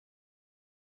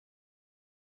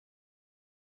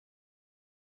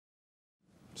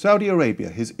Saudi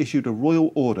Arabia has issued a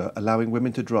royal order allowing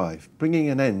women to drive, bringing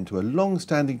an end to a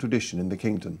long-standing tradition in the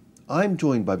kingdom. I'm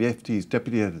joined by the FT's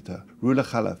Deputy Editor, Roula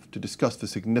Khalaf, to discuss the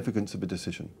significance of the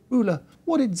decision. Roula,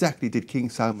 what exactly did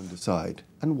King Salman decide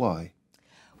and why?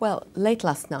 Well, late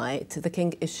last night, the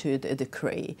King issued a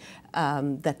decree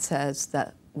that says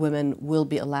that women will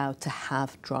be allowed to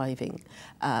have driving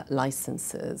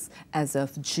licenses as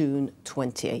of June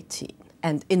 2018.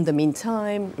 And in the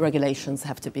meantime, regulations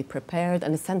have to be prepared,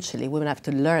 and essentially women have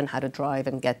to learn how to drive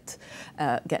and get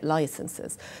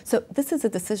licenses. So this is a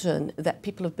decision that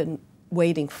people have been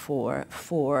waiting for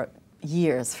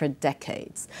years, for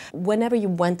decades. Whenever you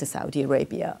went to Saudi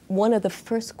Arabia, one of the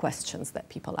first questions that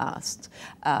people asked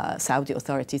Saudi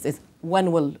authorities is,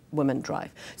 when will women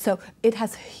drive? So it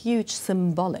has huge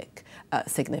symbolic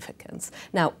significance.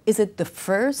 Now, is it the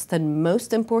first and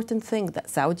most important thing that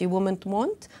Saudi women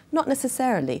want? Not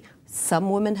necessarily. Some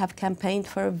women have campaigned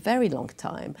for a very long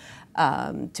time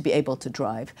to be able to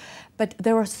drive. But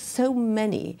there are so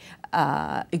many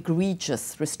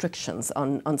egregious restrictions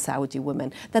on Saudi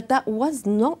women that was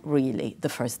not really the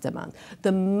first demand.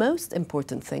 The most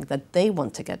important thing that they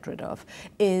want to get rid of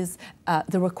is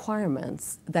the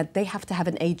requirements that they have to have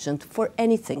an agent for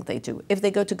anything they do. If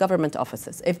they go to government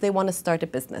offices, if they want to start a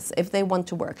business, if they want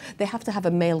to work, they have to have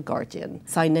a male guardian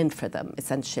sign in for them,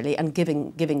 essentially, and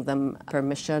giving them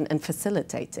permission and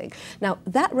facilitating. Now,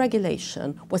 that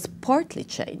regulation was partly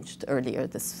changed earlier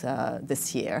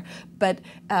this year, but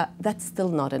that's still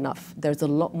not enough. There's a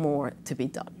lot more to be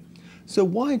done. So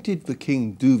why did the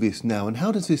king do this now, and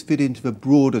how does this fit into the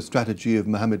broader strategy of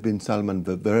Mohammed bin Salman,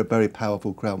 the very, very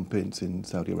powerful crown prince in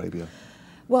Saudi Arabia?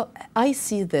 Well, I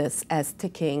see this as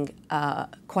ticking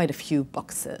quite a few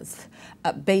boxes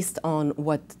based on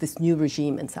what this new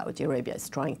regime in Saudi Arabia is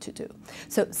trying to do.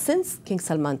 So since King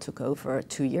Salman took over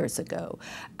 2 years ago,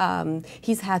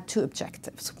 he's had two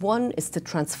objectives. One is to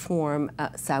transform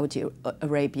Saudi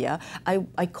Arabia.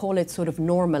 I call it sort of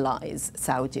normalize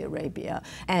Saudi Arabia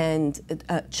and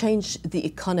change the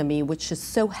economy, which is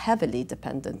so heavily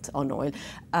dependent on oil,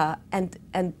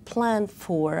 and plan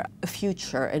for a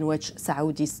future in which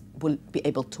Saudis will be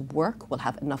able to work, will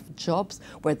have enough jobs,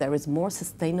 where there is more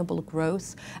sustainable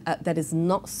growth that is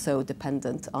not so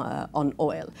dependent on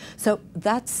oil. So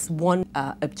that's one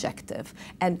objective.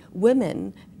 And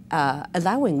women,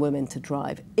 allowing women to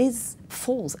drive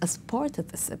falls as part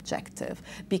of this objective,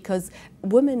 because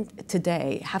women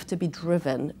today have to be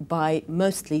driven by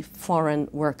mostly foreign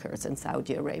workers in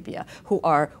Saudi Arabia who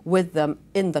are with them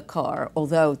in the car,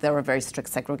 although there are very strict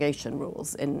segregation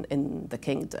rules in the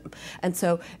kingdom. And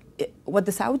so what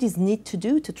the Saudis need to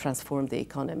do to transform the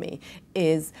economy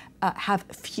is have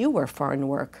fewer foreign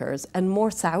workers and more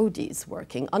Saudis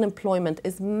working. Unemployment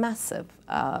is massive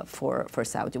for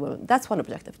Saudi women. That's one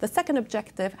objective. The second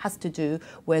objective has to do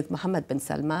with Mohammed bin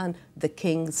Salman, the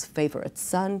king's favorite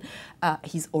son.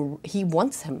 He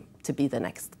wants him to be the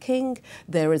next king.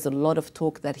 There is a lot of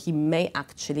talk that he may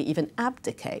actually even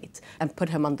abdicate and put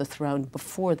him on the throne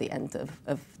before the end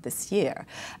of this year.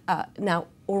 Now,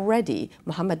 already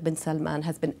Mohammed bin Salman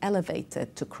has been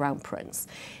elevated to crown prince.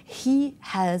 He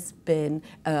has been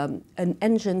an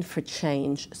engine for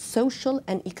change, social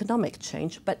and economic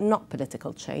change, but not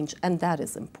political change, and that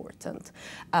is important.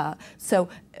 So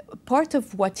part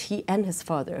of what he and his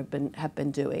father have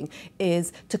been doing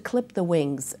is to clip the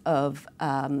wings of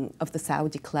the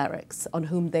Saudi clerics on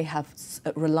whom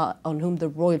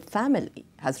the royal family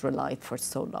has relied for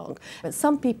so long. But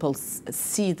some people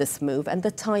see this move, and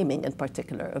the timing in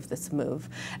particular of this move,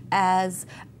 as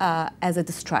a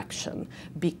distraction,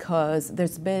 because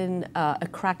there's been a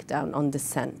crackdown on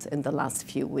dissent in the last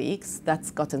few weeks.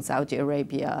 That's gotten Saudi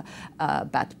Arabia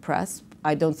bad press.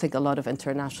 I don't think a lot of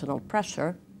international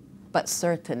pressure, but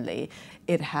certainly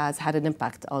it has had an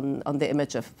impact on the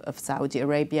image of Saudi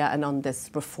Arabia and on this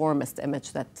reformist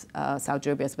image that Saudi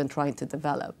Arabia has been trying to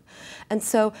develop. And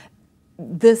so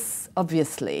this,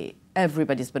 obviously,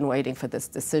 everybody's been waiting for this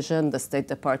decision. The State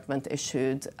Department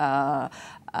issued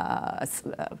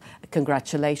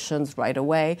congratulations right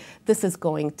away. This is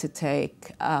going to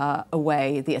take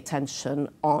away the attention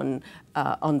on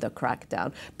the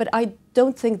crackdown. But I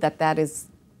don't think that is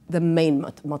the main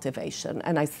motivation.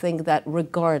 And I think that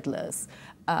regardless,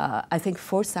 I think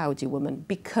for Saudi women,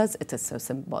 because it is so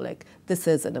symbolic, this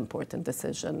is an important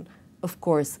decision. Of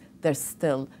course, there's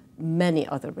still many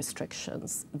other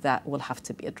restrictions that will have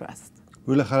to be addressed.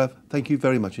 Roula Khalaf, thank you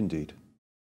very much indeed.